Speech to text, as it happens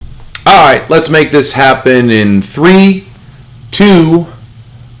right, let's make this happen in 3, 2,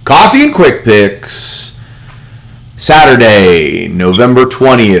 Coffee and Quick Picks. Saturday, November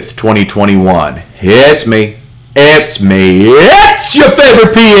 20th, 2021. It's me. It's your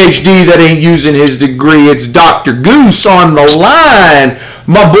favorite PhD that ain't using his degree. It's Dr. Goose on the line.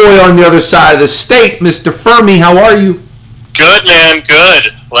 My boy on the other side of the state, Mr. Fuhrmy. How are you? Good, man.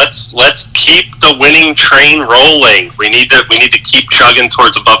 Good. Let's keep the winning train rolling. We need to keep chugging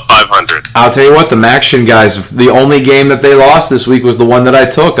towards above 500. I'll tell you what, the Maction guys, the only game that they lost this week was the one that I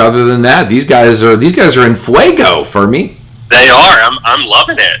took. Other than that, these guys are in fuego for me. They are. I'm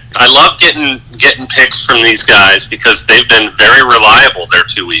loving it. I love getting picks from these guys because they've been very reliable their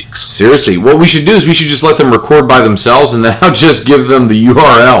 2 weeks. Seriously, what we should do is we should just let them record by themselves, and then I'll just give them the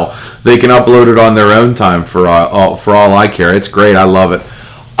URL. They can upload it on their own time for all I care. It's great. I love it.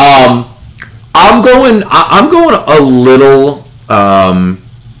 I'm going a little.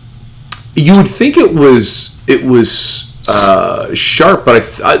 You would think it was sharp,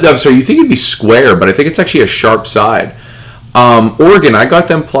 but I'm sorry. You think it'd be square, but I think it's actually a sharp side. Oregon, I got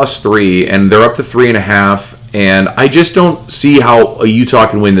them +3, and they're up to 3.5. And I just don't see how Utah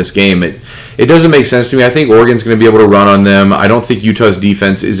can win this game. It doesn't make sense to me. I think Oregon's going to be able to run on them. I don't think Utah's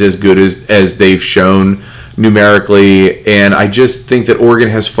defense is as good as they've shown numerically, and I just think that Oregon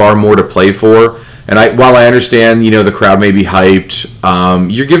has far more to play for. And while I understand, the crowd may be hyped,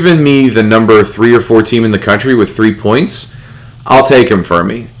 you're giving me the number 3 or 4 team in the country with 3 points. I'll take him for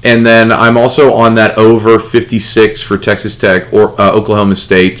me. And then I'm also on that over 56 for Texas Tech or Oklahoma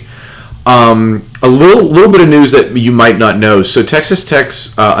State. A little bit of news that you might not know. So Texas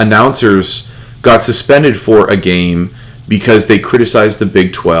Tech's announcers got suspended for a game because they criticized the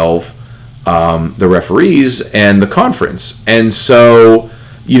Big 12, the referees, and the conference. And so,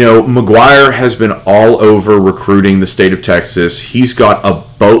 McGuire has been all over recruiting the state of Texas. He's got a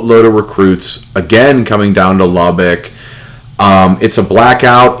boatload of recruits, again, coming down to Lubbock. It's a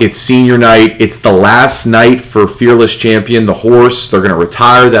blackout. It's senior night. It's the last night for Fearless Champion, the horse. They're going to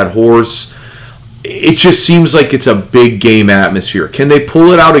retire that horse. It just seems like it's a big game atmosphere. Can they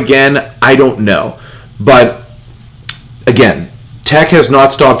pull it out again? I don't know. But, again, Tech has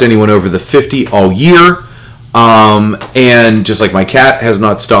not stopped anyone over the 50 all year. And just like my cat has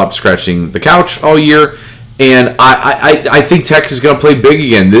not stopped scratching the couch all year. And I think Tech is going to play big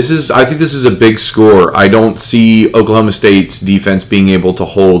again. I think this is a big score. I don't see Oklahoma State's defense being able to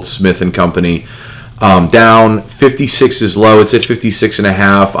hold Smith and company down. 56 is low. It's at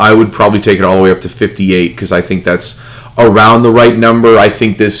 56.5. I would probably take it all the way up to 58 because I think that's around the right number. I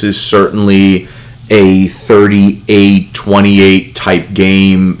think this is certainly a 38-28 type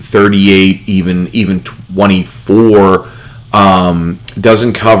game. 38, even 24.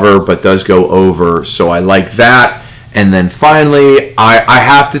 Doesn't cover, but does go over. So I like that. And then finally, I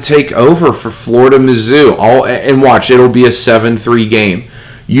have to take over for Florida Mizzou. And watch, it'll be a 7-3 game.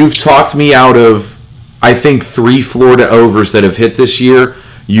 You've talked me out of, I think, 3 Florida overs that have hit this year.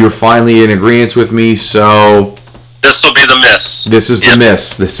 You're finally in agreement with me, so this will be the miss. This is the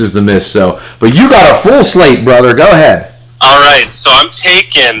miss. This is the miss. So, but you got a full slate, brother. Go ahead. All right, so I'm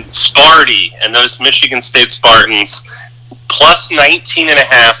taking Sparty and those Michigan State Spartans.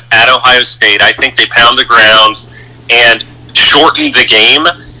 +19.5 at Ohio State. I think they pound the ground and shorten the game,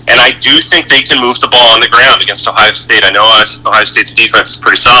 and I do think they can move the ball on the ground against Ohio State. I know Ohio State's defense is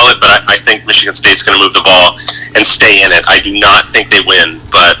pretty solid, but I think Michigan State's going to move the ball and stay in it. I do not think they win,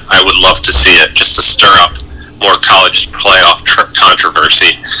 but I would love to see it just to stir up more college playoff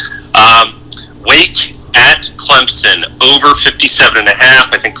controversy. Wake at Clemson, over 57.5.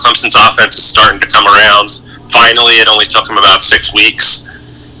 I think Clemson's offense is starting to come around. Finally, it only took them about 6 weeks.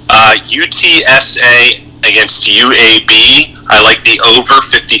 UTSA against UAB. I like the over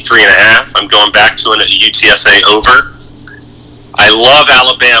 53.5. I'm going back to a UTSA over. I love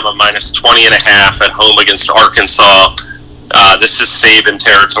Alabama -20.5 at home against Arkansas. This is Saban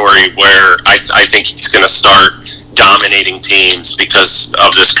territory where I think he's going to start dominating teams because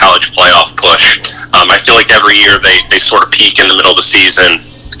of this college playoff push. I feel like every year they sort of peak in the middle of the season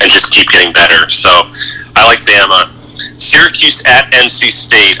and just keep getting better. So I like Bama. Syracuse at NC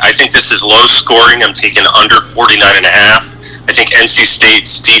State. I think this is low scoring. I'm taking under 49.5. I think NC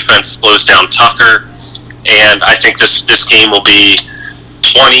State's defense slows down Tucker, and I think this game will be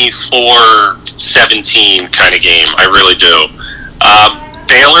 24-17 kind of game. I really do.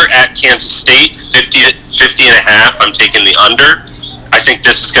 Baylor at Kansas State, 50.5. I'm taking the under. I think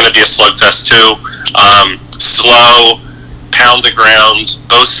this is going to be a slugfest too. Slow, pound the ground,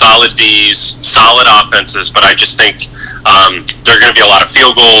 both solid Ds, solid offenses, but I just think there are going to be a lot of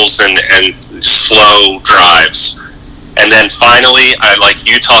field goals and slow drives. And then finally, I like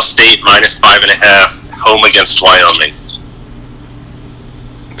Utah State minus 5.5 home against Wyoming.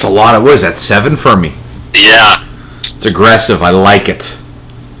 It's a lot of, what is that, 7 for me? Yeah. It's aggressive. I like it. So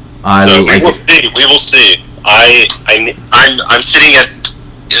we will see. I'm sitting at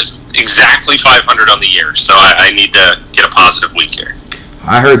exactly 500 on the year, so I need to get a positive week here.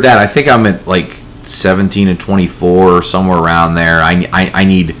 I heard that. I think I'm at like 17 and 24 or somewhere around there. I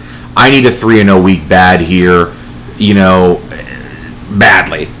need a 3-0 week bad here,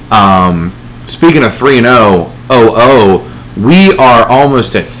 badly. Speaking of 3-0, we are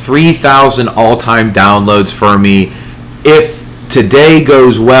almost at 3,000 all-time downloads for me. If today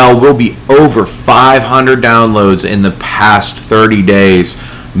goes well, we'll be over 500 downloads in the past 30 days.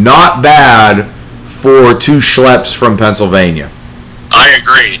 Not bad for 2 schleps from Pennsylvania. I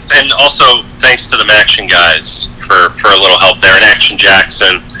agree. And also, thanks to the Maction guys for a little help there. And Action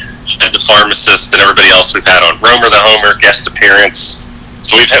Jackson, and the pharmacist, and everybody else we've had on. Romer the Homer, guest appearance.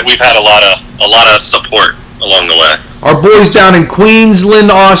 So we've had a lot of support along the way. Our boys down in Queensland,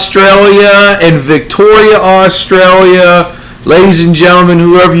 Australia, and Victoria, Australia. Ladies and gentlemen,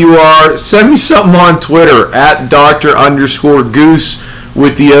 whoever you are, send me something on Twitter at Dr_Goose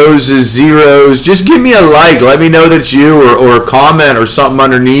with the O's and zeros. Just give me a like. Let me know that's you, or a comment or something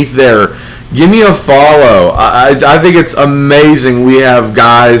underneath there. Give me a follow. I think it's amazing. We have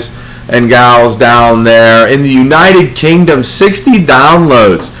guys and gals down there in the United Kingdom, 60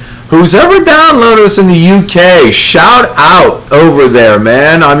 downloads. Who's ever downloaded us in the UK, shout out over there,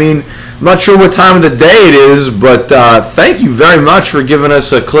 man. I mean, I'm not sure what time of the day it is, but thank you very much for giving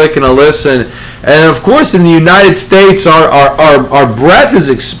us a click and a listen. And, of course, in the United States, our breadth is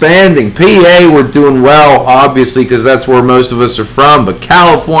expanding. PA, we're doing well, obviously, because that's where most of us are from. But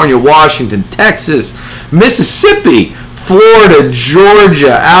California, Washington, Texas, Mississippi, Florida,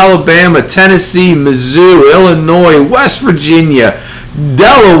 Georgia, Alabama, Tennessee, Missouri, Illinois, West Virginia,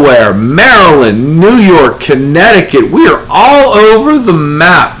 Delaware, Maryland, New York, Connecticut. We are all over the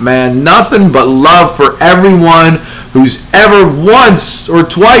map, man. Nothing but love for everyone who's ever once or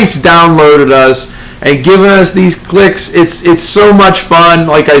twice downloaded us and given us these clicks. It's so much fun.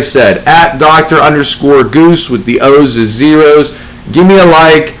 Like I said, at Dr_Goose with the O's and zeros. Give me a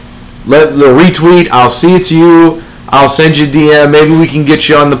like, let the retweet. I'll see it to you. I'll send you a DM. Maybe we can get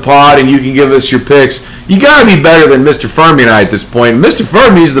you on the pod and you can give us your picks. You got to be better than Mr. Fuhrmy and I at this point. Mr.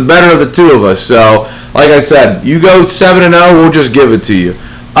 Fuhrmy is the better of the two of us. So, like I said, you go 7-0, we'll just give it to you.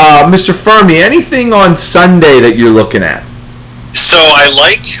 Mr. Fuhrmy, anything on Sunday that you're looking at? So I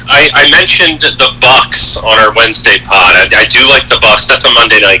mentioned the Bucks on our Wednesday pod. I do like the Bucks. That's a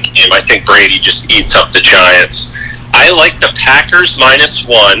Monday night game. I think Brady just eats up the Giants. I like the Packers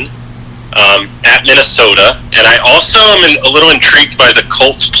 -1 at Minnesota, and I also am a little intrigued by the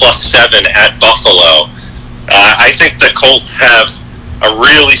Colts +7 at Buffalo. I think the Colts have a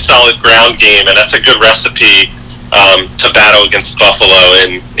really solid ground game, and that's a good recipe to battle against Buffalo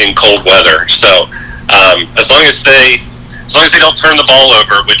in cold weather. So as long as they don't turn the ball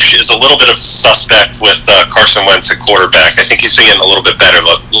over, which is a little bit of suspect with Carson Wentz at quarterback. I think he's been getting a little bit better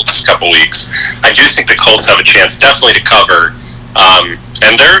the last couple weeks. I do think the Colts have a chance, definitely, to cover.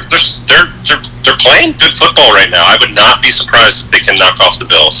 And they're playing good football right now. I would not be surprised if they can knock off the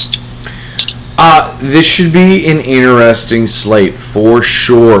Bills. This should be an interesting slate for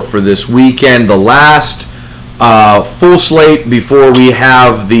sure for this weekend. The last full slate before we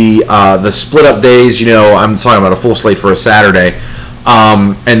have the split up days. I'm talking about a full slate for a Saturday.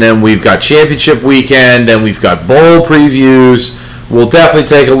 And then we've got championship weekend, and we've got bowl previews. We'll definitely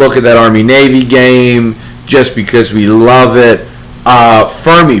take a look at that Army-Navy game just because we love it.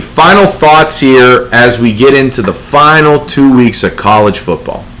 Fuhrmy, final thoughts here as we get into the final 2 weeks of college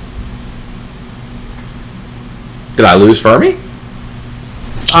football. Did I lose Fuhrmy?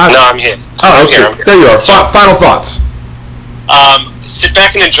 No, I'm here. Oh, okay. I'm here. There you are. Final thoughts. Sit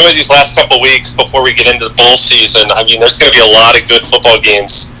back and enjoy these last couple weeks before we get into the bowl season. I mean, there's going to be a lot of good football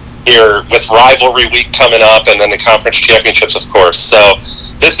games here with rivalry week coming up, and then the conference championships, of course. So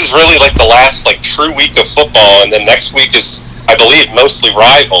this is really like the last true week of football, and then next week is, I believe, mostly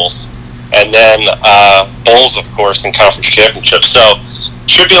rivals, and then bowls, of course, and conference championships. So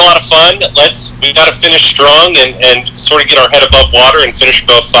should be a lot of fun. We got to finish strong and sort of get our head above water and finish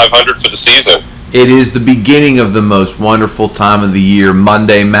above 500 for the season. It is the beginning of the most wonderful time of the year.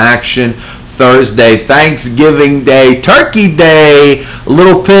 Monday, Maction. Thursday, Thanksgiving Day, Turkey Day,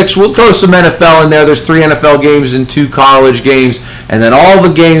 little picks. We'll throw some NFL in there. There's 3 NFL games and 2 college games. And then all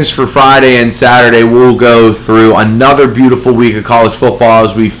the games for Friday and Saturday, we'll go through another beautiful week of college football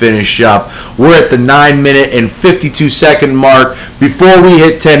as we finish up. We're at the 9-minute and 52-second mark. Before we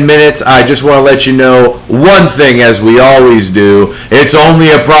hit 10 minutes, I just want to let you know one thing, as we always do. It's only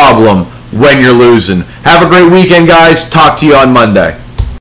a problem when you're losing. Have a great weekend, guys. Talk to you on Monday.